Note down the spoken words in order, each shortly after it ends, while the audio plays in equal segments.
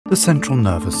The central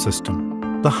nervous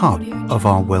system, the hub of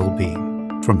our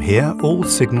well-being. From here, all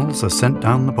signals are sent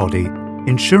down the body,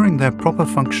 ensuring their proper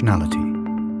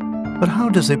functionality. But how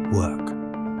does it work?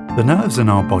 The nerves in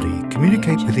our body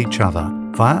communicate with each other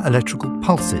via electrical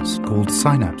pulses called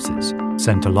synapses,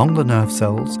 sent along the nerve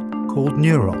cells called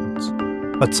neurons.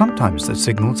 But sometimes the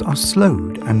signals are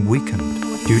slowed and weakened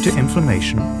due to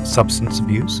inflammation, substance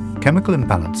abuse, chemical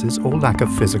imbalances, or lack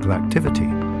of physical activity.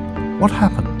 What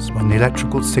happens when the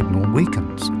electrical signal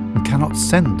weakens and cannot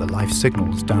send the life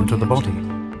signals down to the body?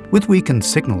 With weakened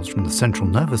signals from the central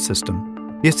nervous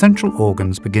system, the essential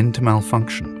organs begin to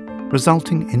malfunction,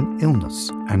 resulting in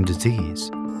illness and disease.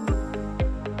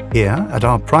 Here, at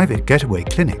our private getaway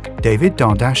clinic, David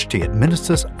Dardashti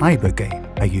administers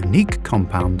Ibogaine, a unique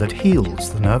compound that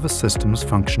heals the nervous system's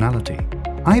functionality.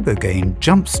 Ibogaine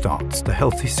jumpstarts the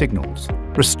healthy signals,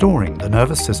 restoring the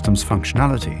nervous system's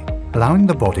functionality, allowing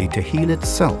the body to heal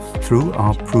itself through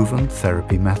our proven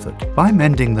therapy method. By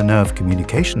mending the nerve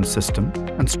communication system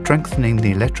and strengthening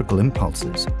the electrical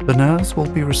impulses, the nerves will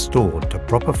be restored to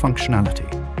proper functionality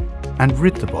and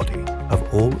rid the body of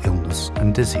all illness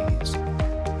and disease.